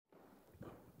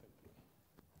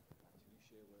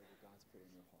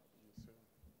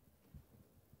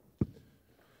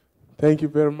Thank you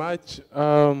very much.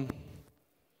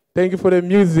 Thank you for the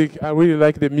music. I really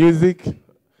like the music.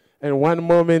 And one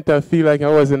moment I feel like I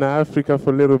was in Africa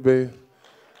for a little bit.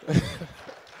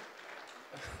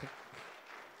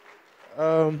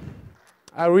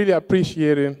 I really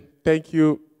appreciate it. Thank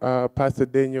you, Pastor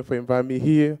Daniel, for inviting me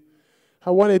here. I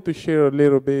wanted to share a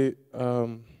little bit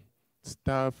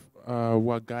stuff,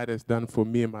 what God has done for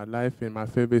me in my life and my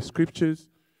favorite scriptures.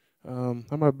 I'm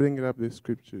going to bring up the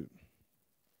scripture.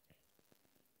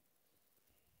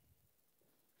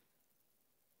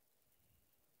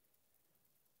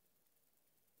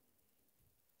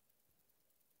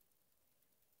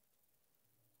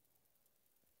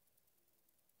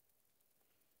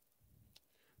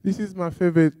 This is my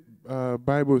favorite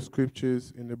Bible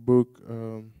scriptures in the book.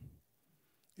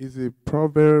 Is a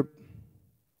Proverbs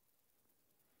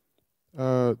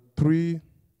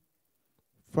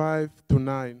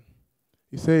 3:5-9.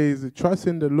 It says, "Trust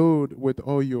in the Lord with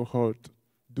all your heart.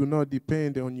 Do not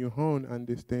depend on your own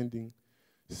understanding.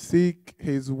 Seek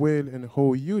his will in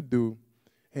all you do,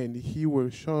 and he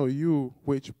will show you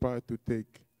which path to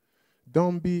take.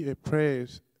 Don't be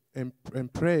impressed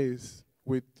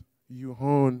with your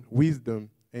own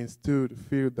wisdom. Instead,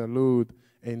 fear the Lord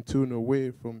and turn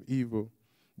away from evil.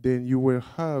 Then you will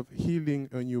have healing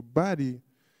on your body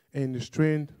and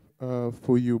strength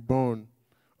for your bone.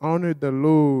 Honor the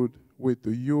Lord with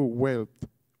your wealth,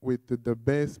 with the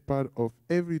best part of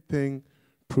everything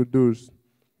produced.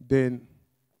 Then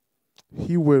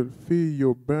he will fill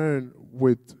your barn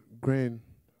with grain,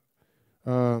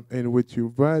 and with your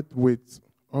vat with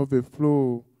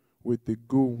overflow with the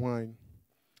good wine."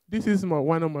 This is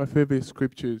one of my favorite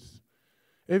scriptures.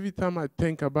 Every time I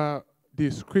think about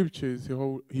these scriptures,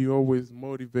 he always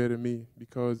motivated me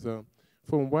because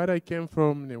from what I came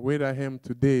from and where I am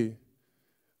today,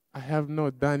 I have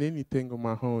not done anything on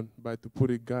my own but to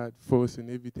put God first in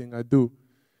everything I do.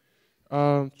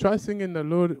 Trusting in the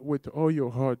Lord with all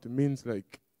your heart means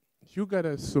like you got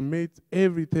to submit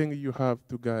everything you have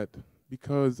to God,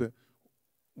 because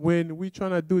when we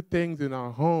trying to do things in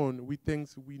our own, we think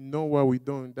we know what we're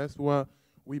doing. That's why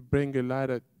we bring a lot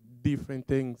of different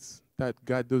things that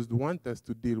God doesn't want us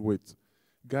to deal with.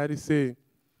 God is saying,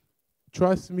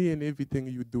 trust me in everything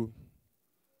you do.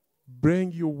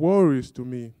 Bring your worries to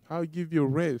me. I'll give you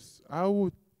rest. I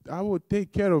will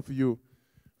take care of you.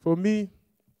 For me,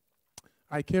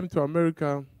 I came to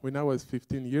America when I was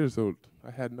 15 years old.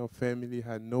 I had no family,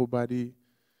 had nobody.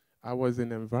 I was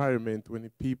in an environment when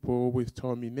people always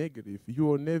told me negative. You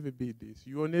will never be this.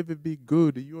 You will never be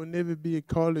good. You will never be a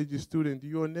college student.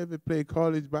 You will never play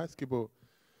college basketball.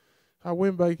 I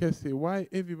went back and said, why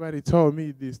everybody told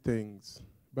me these things?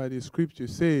 But the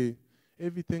scriptures say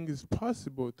everything is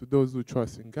possible to those who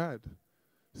trust in God.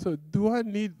 So do I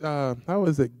need, I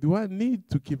was like, do I need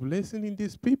to keep listening to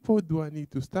these people? Do I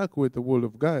need to start with the word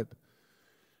of God?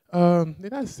 Then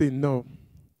I said, no.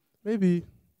 Maybe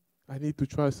I need to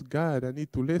trust God. I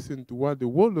need to listen to what the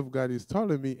word of God is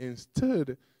telling me,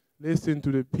 instead listen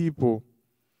to the people.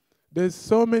 There's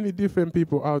so many different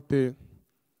people out there.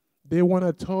 They want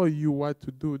to tell you what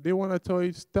to do. They want to tell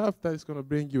you stuff that's going to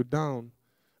bring you down.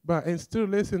 But instead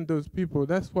listen to those people.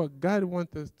 That's what God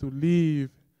wants us to live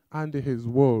under his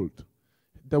word.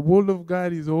 The word of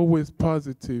God is always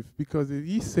positive, because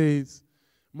he says,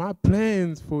 my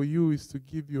plans for you is to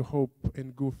give you hope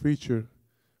and good future.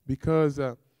 Because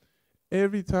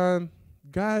every time,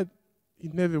 God, he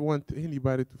never wants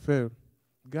anybody to fail.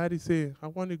 God is saying, I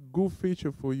want a good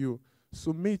future for you.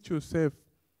 Submit yourself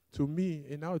to me,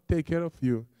 and I'll take care of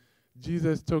you.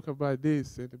 Jesus talked about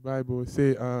this in the Bible. It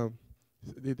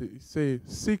say,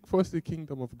 seek first the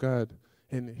kingdom of God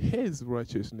and his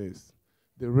righteousness.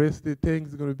 The rest of the things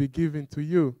is going to be given to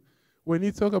you. When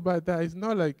he talk about that, it's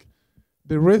not like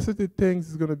the rest of the things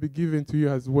is going to be given to you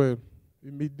as well.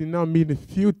 It did not mean a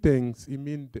few things. It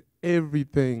means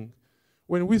everything.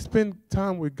 When we spend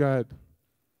time with God,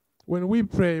 when we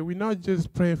pray, we're not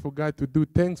just praying for God to do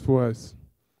things for us.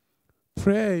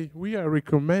 Pray, we are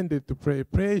recommended to pray.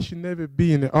 Prayer should never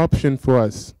be an option for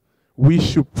us. We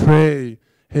should pray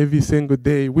every single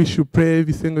day. We should pray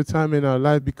every single time in our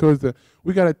life, because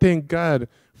we got to thank God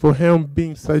for him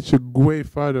being such a great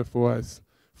father for us.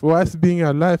 For us being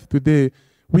alive today,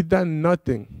 we done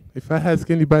nothing. If I ask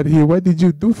anybody here, what did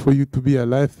you do for you to be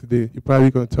alive today? You're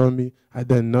probably going to tell me, I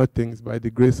done nothing. It's by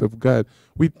the grace of God.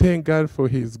 We thank God for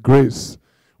his grace.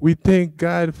 We thank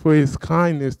God for his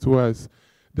kindness to us.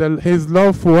 His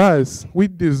love for us, we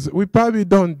probably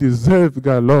don't deserve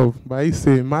God's love, but he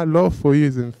said, my love for you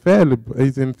is infallible,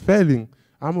 is unfailing.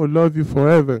 I'm going to love you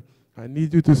forever. I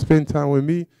need you to spend time with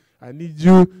me. I need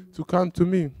you to come to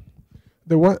me.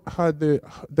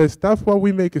 The stuff what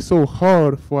we make it so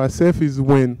hard for ourselves is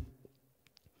when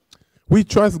we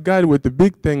trust God with the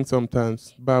big things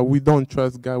sometimes, but we don't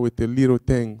trust God with the little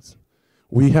things.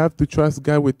 We have to trust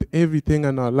God with everything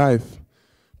in our life.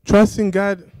 Trusting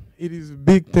God, it is a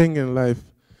big thing in life.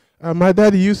 My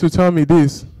daddy used to tell me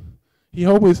this. He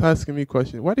always asking me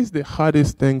questions. What is the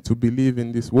hardest thing to believe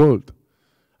in this world?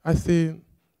 I say,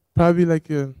 probably like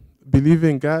believe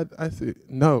in God. I say,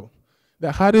 no.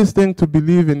 The hardest thing to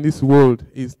believe in this world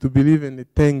is to believe in the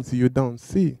things you don't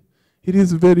see. It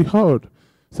is very hard.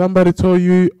 Somebody told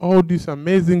you all these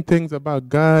amazing things about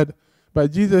God,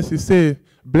 but Jesus is saying,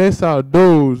 blessed are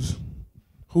those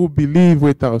who believe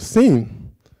without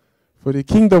seeing. For the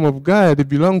kingdom of God, it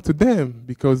belongs to them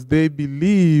because they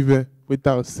believe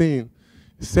without seeing.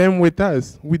 Same with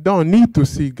us. We don't need to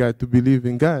see God to believe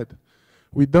in God.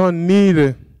 We don't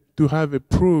need to have a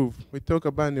proof. We talk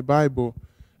about in the Bible,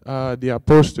 the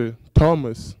apostle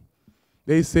Thomas.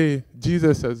 They say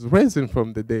Jesus has risen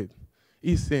from the dead.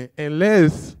 He said,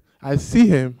 unless I see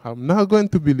him, I'm not going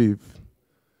to believe.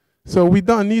 So we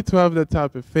don't need to have that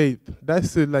type of faith.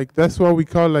 That's what we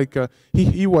call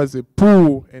he was a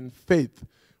poor in faith.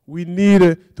 We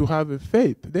need to have a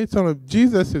faith. They told him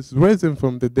Jesus is risen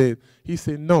from the dead. He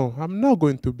said, no, I'm not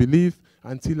going to believe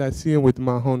until I see him with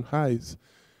my own eyes.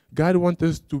 God wants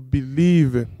us to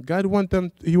believe.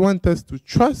 He wants us to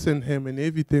trust in him in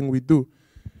everything we do.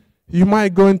 You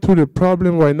might go into the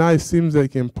problem right now. It seems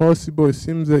like impossible. It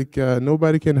seems like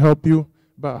nobody can help you.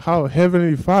 But how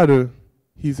Heavenly Father,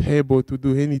 he's able to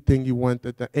do anything he wants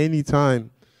at any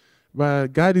time. But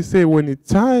God is saying, when the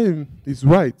time is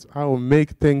right, I will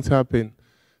make things happen.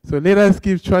 So let us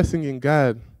keep trusting in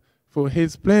God. For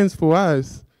his plans for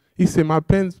us, he said, my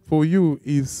plans for you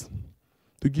is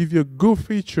to give you a good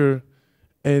future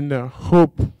and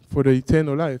hope for the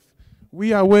eternal life. We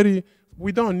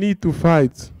don't need to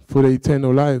fight for the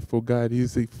eternal life for God.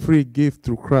 It's a free gift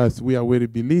through Christ. We already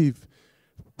believe.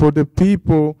 For the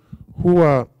people who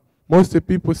are, most of the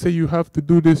people say you have to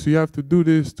do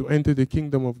this to enter the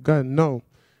kingdom of God. No.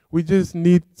 We just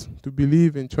need to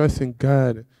believe and trust in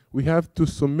God. We have to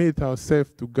submit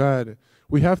ourselves to God.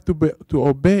 We have to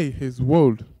obey his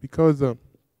word. Because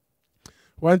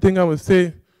one thing I would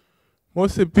say,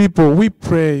 most of the people, we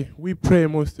pray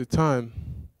most of the time.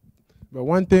 But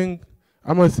one thing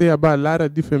I'm going to say about a lot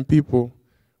of different people,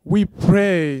 we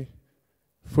pray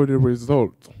for the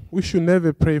result. We should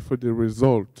never pray for the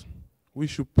result. We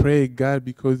should pray God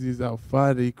because he's our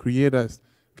Father. He created us.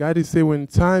 God is saying, when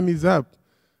time is up,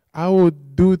 I will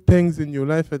do things in your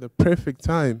life at the perfect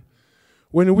time.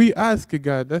 When we ask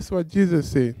God, that's what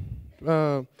Jesus said.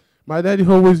 My daddy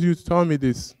always used to tell me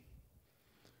this.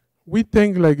 We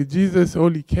think like Jesus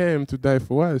only came to die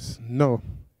for us. No.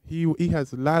 He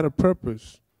has a lot of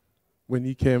purpose when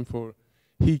he came for.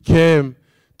 He came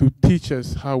to teach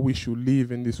us how we should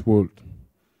live in this world.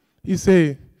 He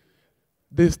said,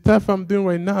 the stuff I'm doing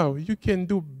right now, you can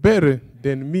do better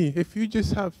than me if you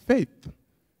just have faith.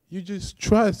 You just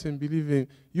trust and believe in.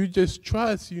 You just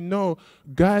trust,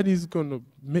 God is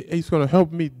gonna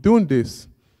help me doing this.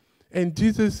 And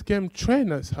Jesus came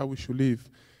train us how we should live.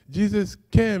 Jesus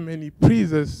came and he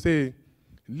praised us, say,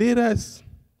 let us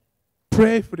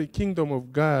pray for the kingdom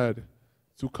of God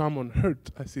to come on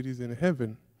earth as it is in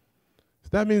heaven. So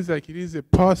that means like it is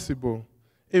possible.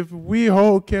 If we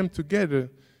all came together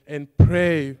and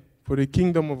pray for the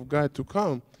kingdom of God to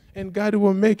come, and God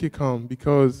will make it come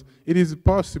because it is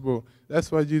possible.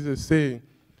 That's what Jesus said.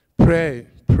 Pray,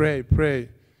 pray, pray.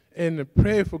 And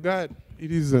pray for God.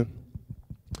 It is,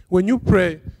 when you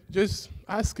pray, just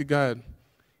ask God,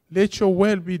 let your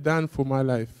will be done for my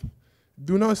life.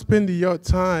 Do not spend your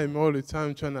time all the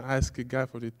time trying to ask God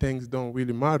for the things that don't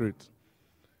really matter.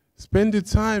 Spend the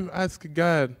time ask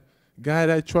God, God,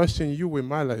 I trust in you with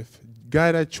my life.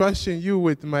 God, I trust in you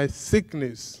with my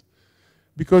sickness.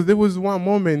 Because there was one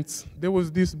moment, there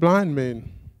was this blind man.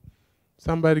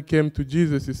 Somebody came to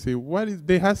Jesus and said,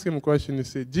 they asked him a question. He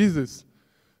said, Jesus,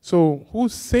 so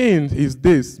whose sin is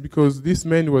this? Because this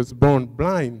man was born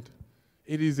blind.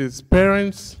 It is his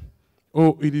parents,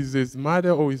 or it is his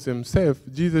mother, or it's himself.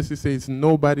 Jesus says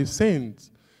nobody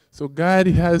sins. So God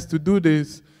has to do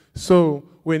this. So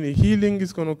when the healing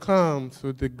is going to come,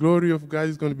 so the glory of God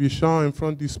is going to be shown in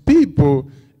front of these people,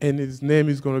 and his name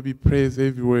is going to be praised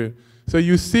everywhere. So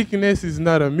your sickness is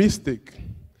not a mistake.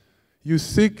 Your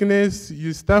sickness,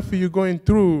 your stuff you're going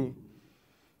through,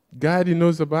 God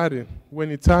knows about it. When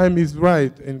the time is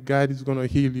right, and God is going to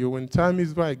heal you. When time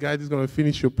is right, God is going to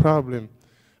finish your problem.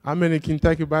 I'm in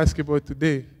Kentucky basketball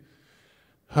today.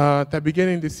 At the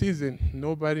beginning of the season,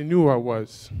 nobody knew who I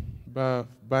was. But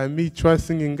by me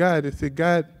trusting in God, they say,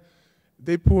 God,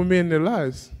 they put me in the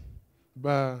last.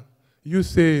 But you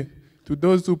say, to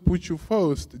those who put you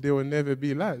first, they will never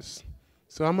be last.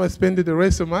 So I'm going to spend the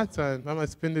rest of my time. I'm going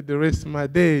to spend the rest of my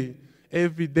day.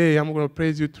 Every day, I'm going to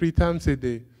praise you 3 times a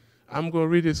day. I'm going to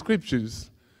read the scriptures.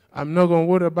 I'm not going to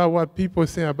worry about what people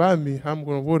say about me. I'm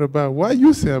going to worry about what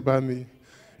you say about me.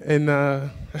 And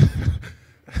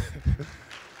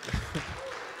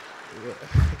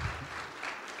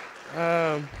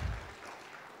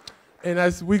and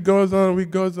as we goes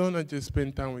on, I just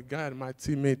spend time with God. My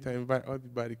teammate, I invite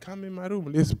everybody, come in my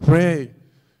room. Let's pray.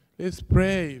 Let's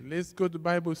pray. Let's go to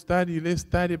Bible study. Let's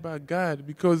study about God,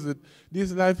 because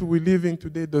this life we live in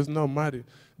today does not matter.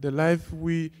 The life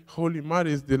we wholly matter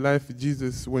is the life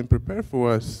Jesus went prepared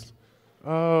for us.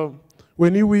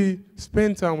 When we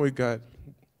spend time with God,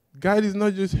 God is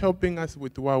not just helping us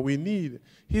with what we need.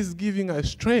 He's giving us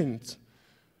strength.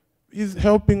 He's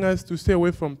helping us to stay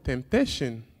away from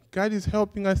temptation. God is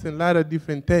helping us in a lot of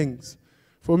different things.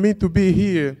 For me to be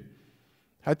here,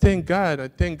 I thank God. I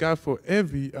thank God for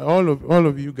all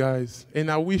of you guys. And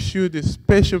I wish you the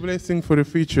special blessing for the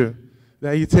future.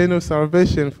 The eternal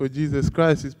salvation for Jesus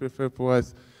Christ is preferred for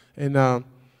us. And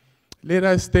let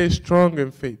us stay strong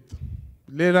in faith.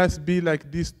 Let us be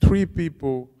like these 3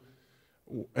 people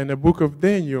in the book of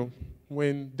Daniel.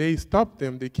 When they stopped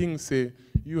them, the king said,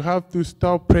 you have to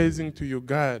stop praising to your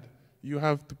God. You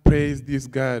have to praise this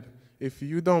God. If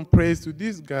you don't praise to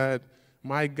this God,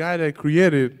 my God I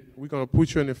created, we're going to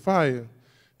put you in the fire.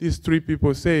 These 3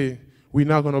 people say, we're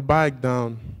not going to back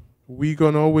down.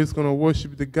 We're always going to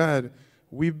worship the God.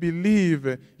 We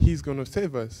believe he's going to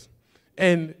save us.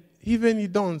 And even if he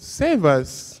don't save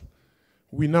us,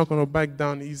 we're not going to back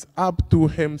down. He's up to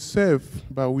himself,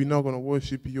 but we're not going to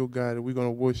worship your God. We're going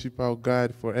to worship our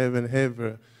God forever and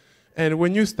ever. And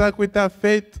when you stuck with that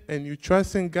faith and you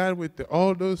trust in God with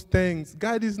all those things,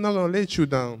 God is not going to let you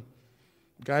down.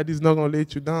 God is not going to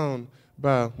let you down.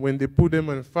 But when they put them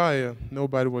on fire,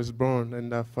 nobody was burned in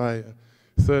that fire.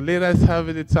 So let us have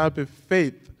the type of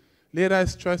faith. Let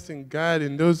us trust in God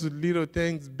in those little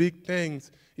things, big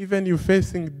things. Even you're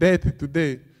facing death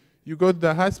today. You go to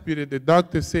the hospital, the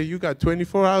doctor say, you got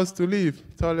 24 hours to live.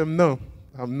 Tell them, no,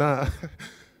 I'm not.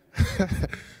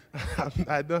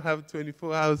 I don't have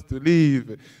 24 hours to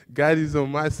live. God is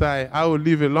on my side. I will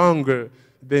live it longer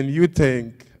than you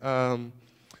think.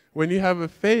 When you have a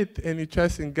faith and you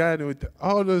trust in God with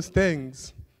all those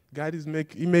things, God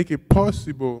He make it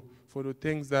possible for the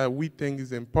things that we think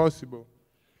is impossible.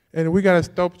 And we got to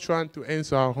stop trying to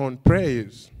answer our own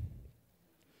prayers.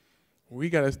 We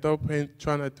got to stop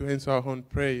trying to answer our own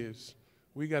prayers.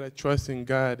 We got to trust in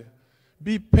God.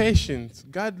 Be patient.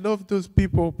 God loves those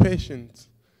people patient.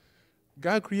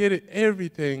 God created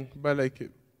everything, but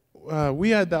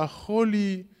we are the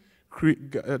holy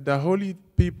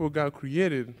people God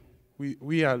created. We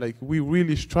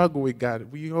really struggle with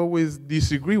God. We always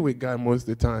disagree with God most of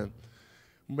the time.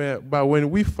 But when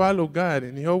we follow God,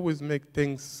 and he always makes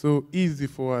things so easy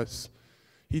for us.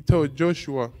 He told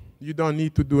Joshua, you don't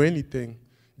need to do anything.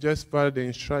 Just follow the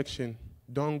instruction.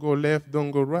 Don't go left, don't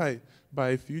go right.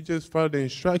 But if you just follow the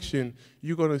instruction,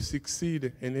 you're going to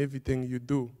succeed in everything you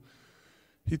do.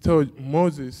 He told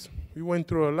Moses, we went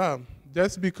through a lot.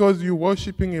 Just because you're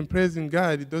worshiping and praising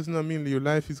God, it does not mean your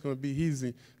life is going to be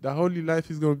easy. The holy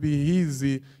life is going to be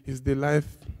easy. It's the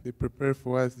life they prepare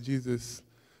for us, Jesus.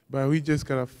 But we just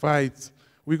got to fight.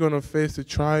 We're going to face the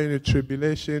trial and the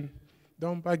tribulation.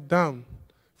 Don't back down.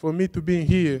 For me to be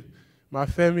here, my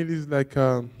family is like,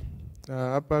 I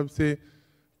probably say,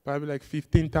 probably like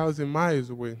 15,000 miles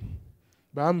away.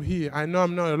 But I'm here. I know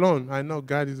I'm not alone. I know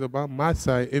God is about my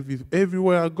side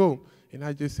everywhere I go. And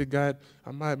I just say, God,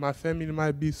 my family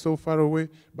might be so far away,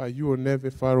 but you are never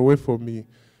far away from me.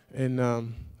 And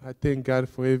I thank God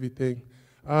for everything.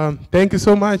 Thank you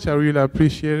so much. I really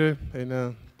appreciate it.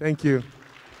 And thank you.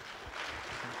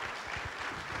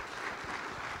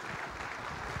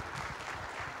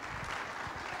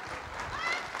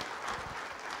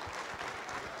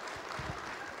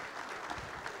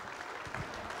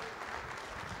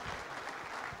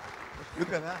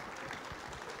 Look at that.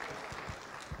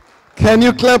 Can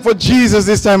you clap for Jesus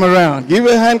this time around? Give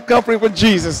a hand clapping for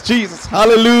Jesus. Jesus.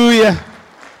 Hallelujah.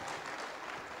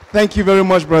 Thank you very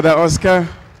much, Brother Oscar.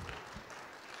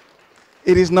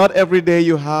 It is not every day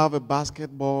you have a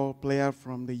basketball player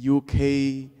from the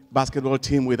UK basketball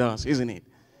team with us, isn't it?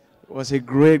 It was a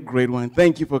great, great one.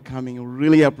 Thank you for coming. I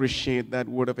really appreciate that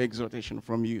word of exhortation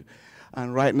from you.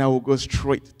 And right now we'll go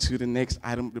straight to the next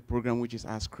item of the program, which is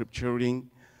our scripture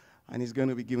reading. And it's going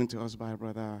to be given to us by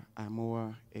Brother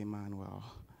Amoa Emmanuel.